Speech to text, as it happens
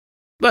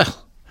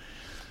Well,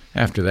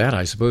 after that,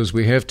 I suppose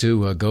we have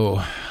to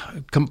go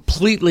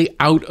completely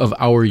out of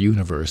our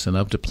universe and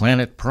up to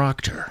Planet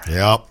Proctor.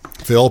 Yep,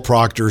 Phil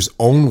Proctor's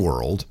own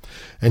world.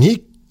 And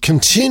he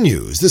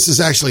continues. This is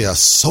actually a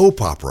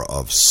soap opera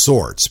of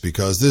sorts,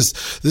 because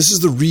this is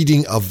the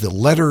reading of the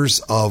letters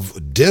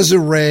of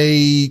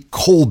Desiree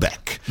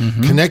Colbeck,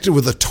 connected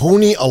with the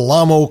Tony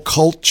Alamo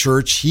cult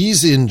church.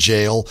 He's in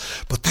jail,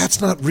 but that's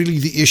not really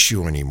the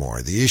issue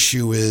anymore. The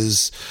issue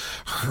is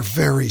her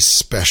very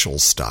special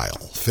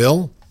style.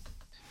 Phil?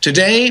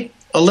 Today,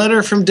 a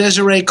letter from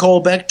Desiree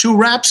Colbeck to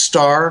rap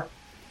star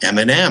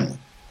Eminem.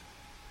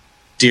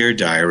 Dear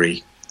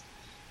Diary,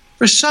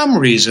 for some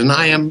reason,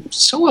 I am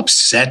so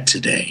upset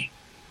today.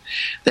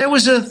 There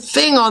was a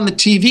thing on the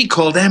TV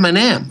called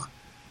Eminem.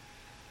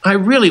 I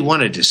really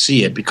wanted to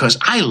see it because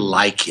I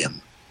like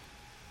him.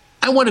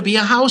 I want to be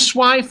a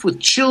housewife with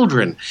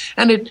children,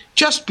 and it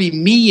just be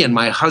me and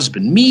my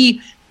husband,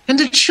 me and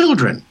the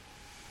children.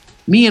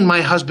 Me and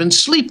my husband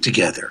sleep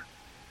together.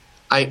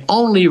 I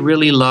only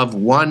really love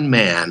one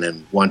man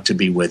and want to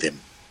be with him.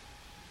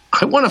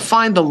 I want to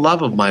find the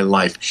love of my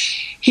life.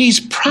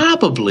 He's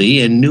probably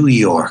in New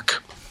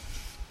York.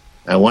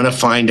 I want to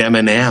find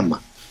Eminem.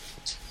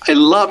 I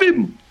love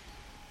him.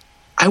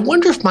 I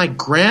wonder if my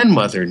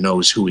grandmother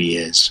knows who he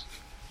is.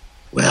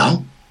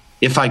 Well,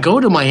 if I go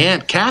to my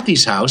Aunt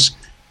Kathy's house,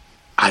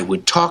 I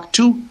would talk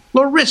to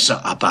Larissa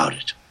about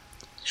it.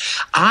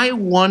 I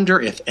wonder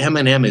if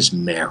Eminem is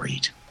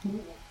married.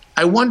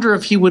 I wonder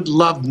if he would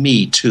love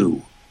me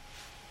too.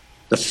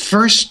 The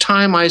first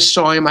time I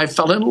saw him, I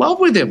fell in love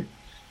with him.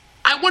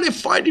 I want to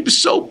find him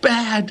so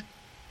bad.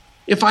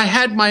 If I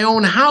had my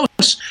own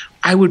house,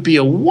 I would be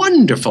a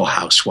wonderful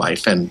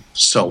housewife, and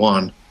so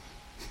on.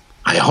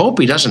 I hope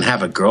he doesn't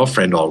have a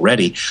girlfriend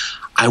already.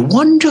 I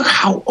wonder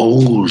how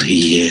old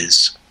he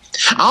is.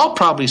 I'll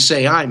probably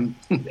say I'm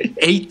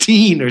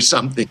 18 or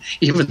something,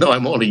 even though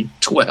I'm only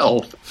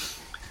 12.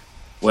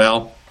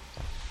 Well,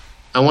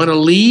 I want to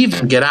leave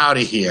and get out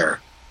of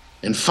here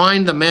and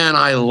find the man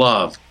I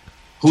love,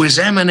 who is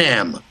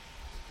Eminem.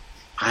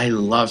 I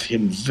love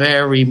him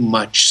very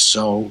much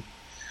so.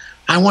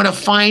 I want to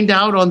find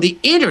out on the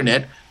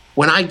internet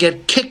when I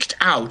get kicked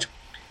out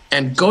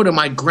and go to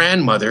my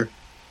grandmother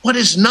what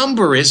his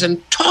number is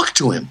and talk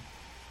to him.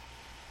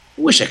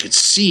 I wish I could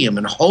see him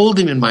and hold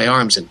him in my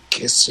arms and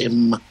kiss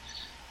him. I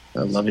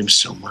love him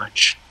so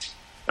much.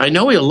 I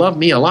know he'll love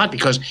me a lot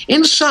because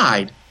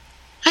inside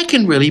I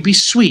can really be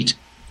sweet.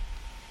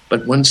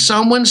 But when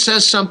someone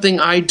says something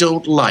I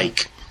don't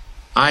like,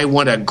 I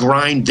want to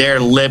grind their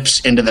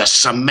lips into the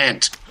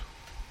cement.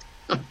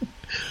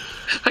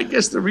 I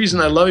guess the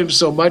reason I love him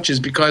so much is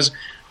because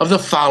of the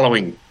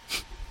following.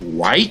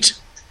 White,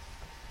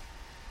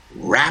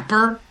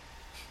 rapper,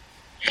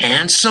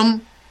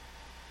 handsome,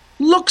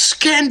 looks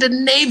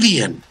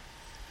Scandinavian.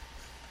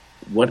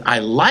 What I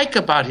like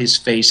about his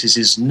face is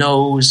his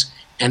nose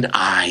and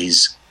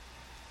eyes.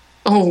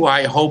 Oh,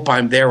 I hope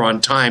I'm there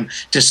on time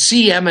to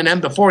see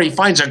Eminem before he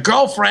finds a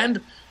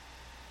girlfriend.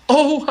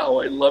 Oh, how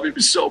I love him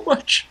so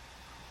much.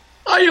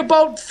 I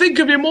about think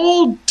of him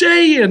all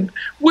day and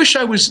wish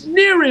I was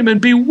near him and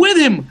be with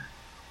him.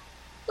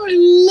 I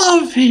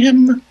love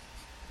him.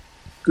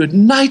 Good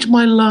night,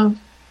 my love.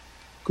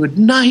 Good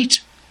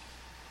night.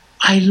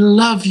 I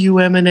love you,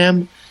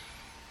 Eminem.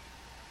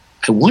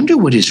 I wonder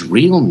what his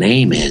real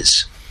name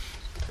is.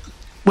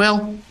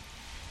 Well,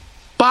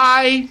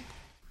 bye.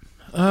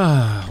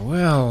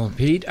 Well,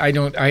 Pete, I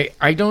don't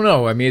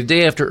know. I mean, the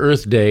day after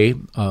Earth Day,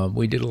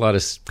 we did a lot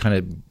of kind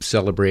of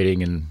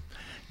celebrating and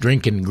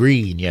drinking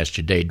green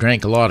yesterday.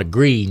 Drank a lot of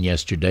green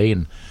yesterday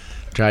and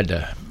tried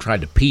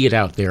to pee it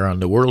out there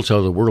on the world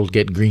so the world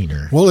get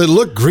greener. Well, it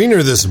looked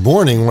greener this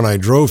morning when I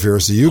drove here.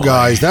 So you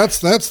guys, that's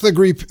the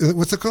green.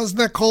 What's it called? Isn't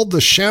that called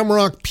the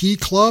Shamrock Pea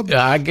Club?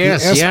 I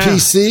guess, the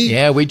SPC.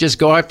 Yeah, we just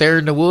go out there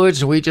in the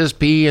woods and we just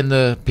pee in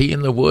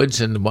the woods.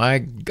 And my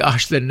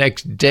gosh, the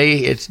next day,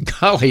 it's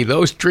golly,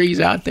 those trees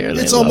out there.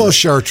 It's almost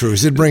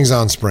chartreuse. It brings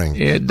on spring.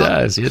 It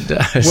does. It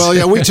does. Well,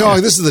 yeah, we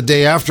talk. This is the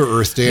day after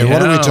Earth Day, and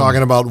what are we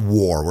talking about?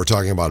 War. We're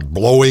talking about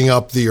blowing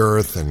up the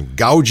earth and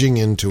gouging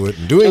into it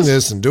and doing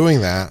this and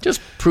doing that.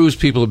 Just proves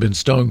people have been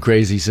stone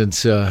crazy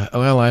since,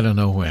 well, I don't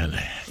know when.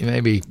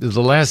 Maybe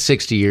the last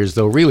 60 years,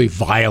 though, really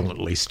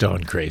violently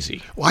stone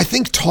crazy. Well, I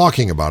think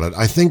talking about it,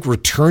 I think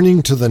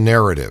returning to the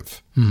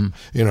narrative,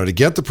 to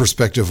get the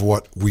perspective of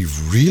what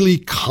we've really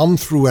come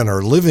through and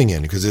are living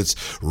in, because it's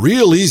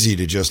real easy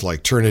to just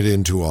like turn it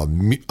into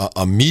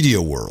a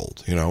media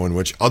world, in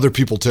which other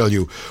people tell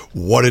you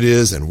what it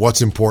is and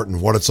what's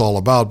important, what it's all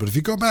about. But if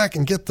you go back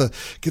and get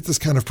this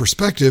kind of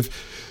perspective,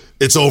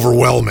 it's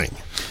overwhelming.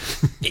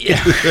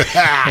 Yeah.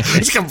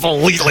 It's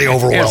completely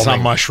overwhelming. It's a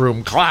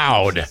mushroom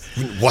cloud.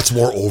 What's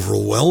more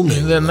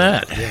overwhelming than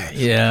that?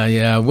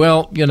 Yeah.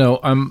 Well,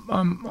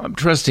 I'm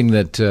trusting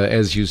that,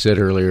 as you said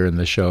earlier in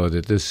the show,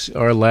 that this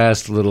our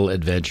last little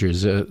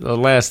adventures, the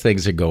last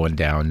things are going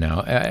down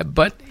now.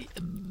 But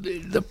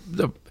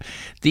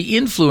the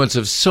influence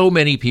of so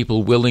many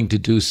people willing to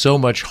do so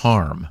much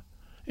harm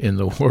in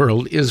the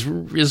world is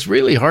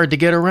really hard to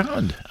get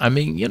around. I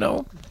mean,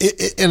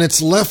 and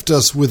it's left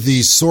us with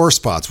these sore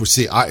spots. Which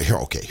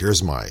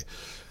here's my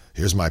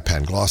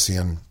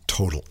Panglossian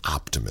total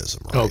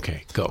optimism. Right?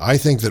 Okay, go. I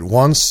think that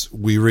once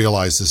we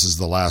realize this is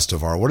the last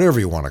of our,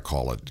 whatever you want to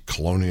call it,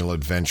 colonial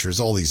adventures,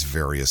 all these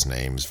various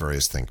names,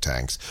 various think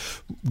tanks,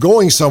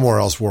 going somewhere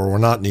else where we're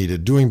not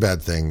needed, doing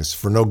bad things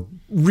for no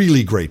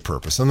really great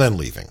purpose, and then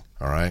leaving.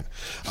 All right.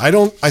 I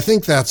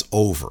think that's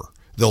over.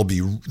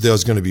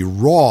 There's going to be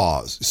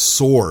raw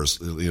sores,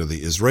 the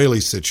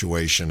Israeli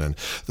situation and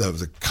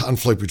the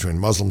conflict between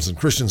Muslims and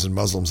Christians and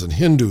Muslims and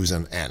Hindus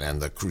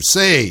and the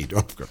crusade.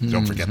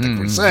 Don't forget the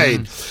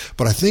crusade.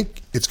 But I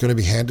think it's going to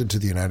be handed to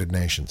the United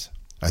Nations.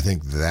 I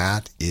think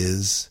that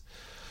is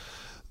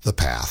the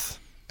path.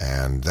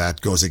 And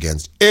that goes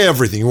against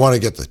everything. You want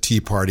to get the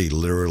Tea Party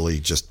literally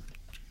just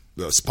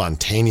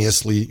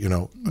spontaneously,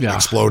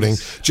 exploding.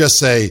 Just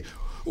say,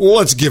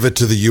 let's give it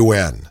to the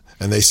UN.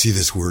 And they see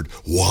this word,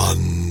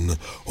 one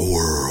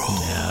world.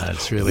 Yeah,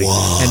 it's really...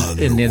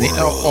 And then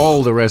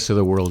all the rest of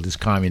the world is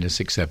communist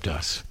except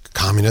us.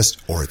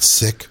 Communist, or it's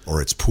sick,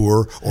 or it's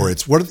poor, or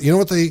it's... what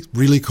they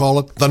really call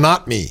it? The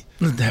not me.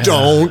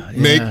 Don't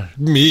make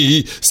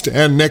me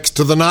stand next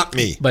to the not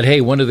me. But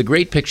hey, one of the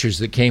great pictures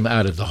that came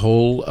out of the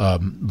whole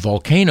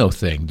volcano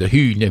thing, the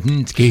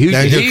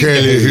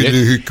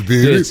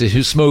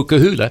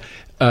Smokahula,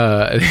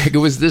 it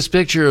was this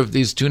picture of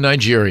these two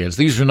Nigerians.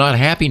 These are not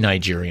happy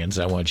Nigerians,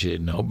 I want you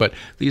to know, but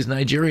these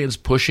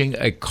Nigerians pushing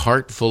a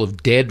cart full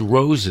of dead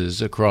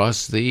roses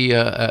across the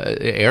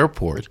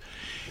airport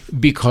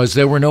because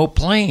there were no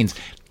planes.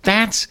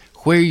 That's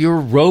where your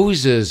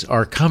roses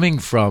are coming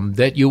from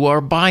that you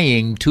are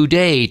buying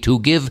today to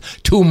give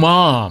to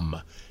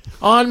Mom.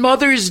 On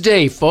Mother's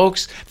Day,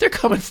 folks, they're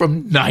coming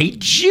from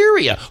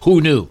Nigeria. Who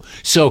knew?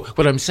 So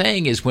what I'm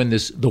saying is when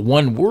the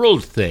one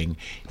world thing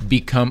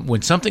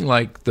when something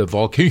like the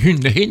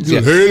volcano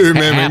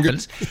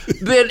happens,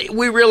 then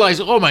we realize,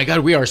 oh my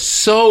God, we are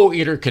so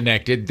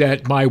interconnected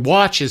that my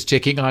watch is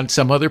ticking on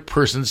some other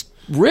person's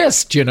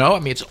wrist, I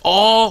mean, it's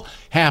all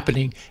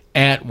happening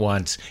at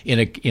once in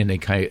a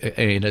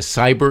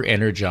cyber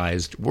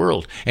energized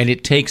world. And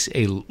it takes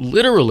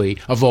literally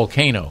a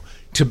volcano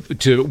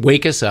to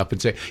wake us up and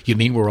say, you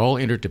mean we're all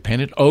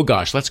interdependent? Oh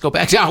gosh, let's go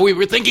back to how we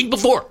were thinking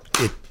before.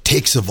 It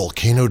takes a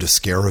volcano to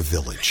scare a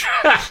village.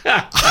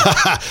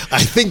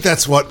 I think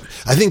that's what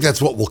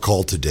we'll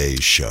call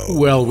today's show.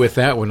 Well, with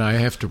that one, I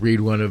have to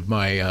read one of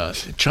my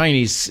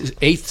Chinese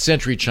 8th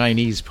century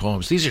Chinese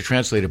poems. These are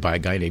translated by a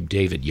guy named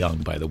David Young,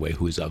 by the way,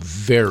 who is a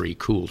very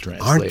cool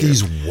translator. Aren't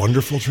these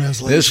wonderful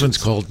translations? This one's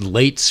called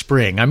Late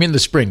Spring. I'm in the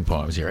spring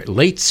poems here.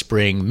 Late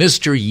Spring,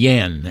 Mr.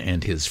 Yen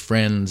and his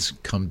friends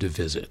come to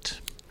visit.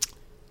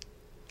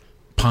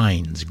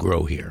 Pines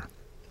grow here.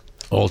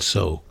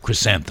 Also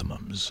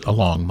chrysanthemums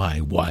along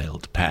my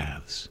wild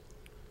paths.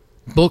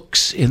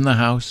 Books in the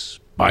house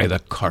by the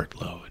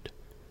cartload.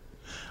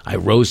 I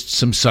roast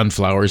some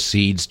sunflower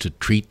seeds to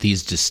treat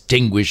these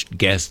distinguished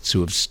guests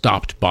who have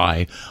stopped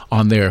by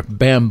on their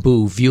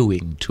bamboo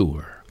viewing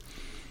tour.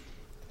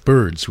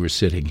 Birds were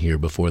sitting here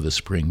before the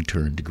spring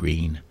turned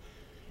green,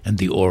 and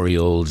the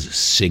orioles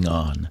sing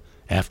on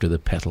after the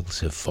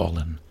petals have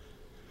fallen.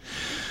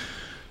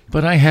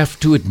 But I have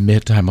to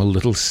admit I'm a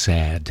little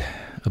sad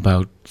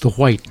about the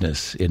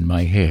whiteness in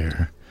my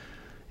hair,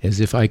 as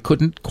if I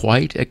couldn't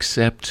quite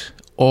accept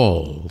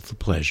all the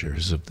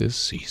pleasures of this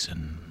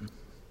season.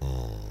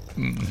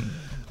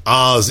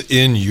 Oz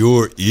in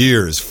your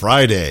ears,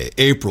 Friday,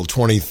 April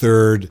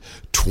 23rd,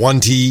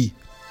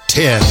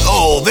 2010.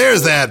 Oh,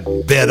 there's that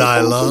bed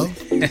I love.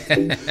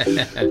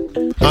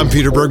 I'm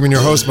Peter Bergman,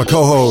 your host, my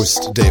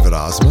co-host, David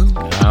Osmond.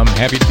 I'm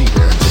happy to be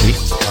here.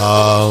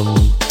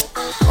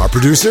 Our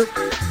producer,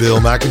 Bill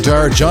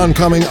McIntyre, John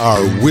Cumming,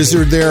 our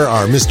wizard there,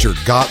 our Mr.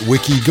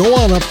 GotWiki. Go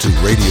on up to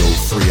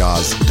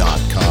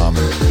radiofreeoz.com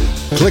and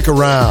click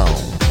around.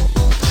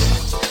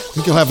 I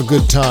think you'll have a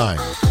good time.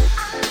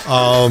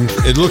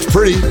 It looks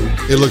pretty.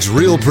 It looks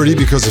real pretty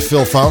because of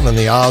Phil Fountain and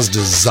the Oz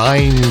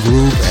Design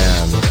Group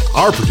and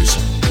our producer,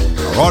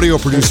 our audio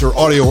producer,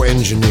 audio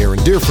engineer,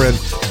 and dear friend,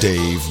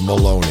 Dave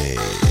Maloney.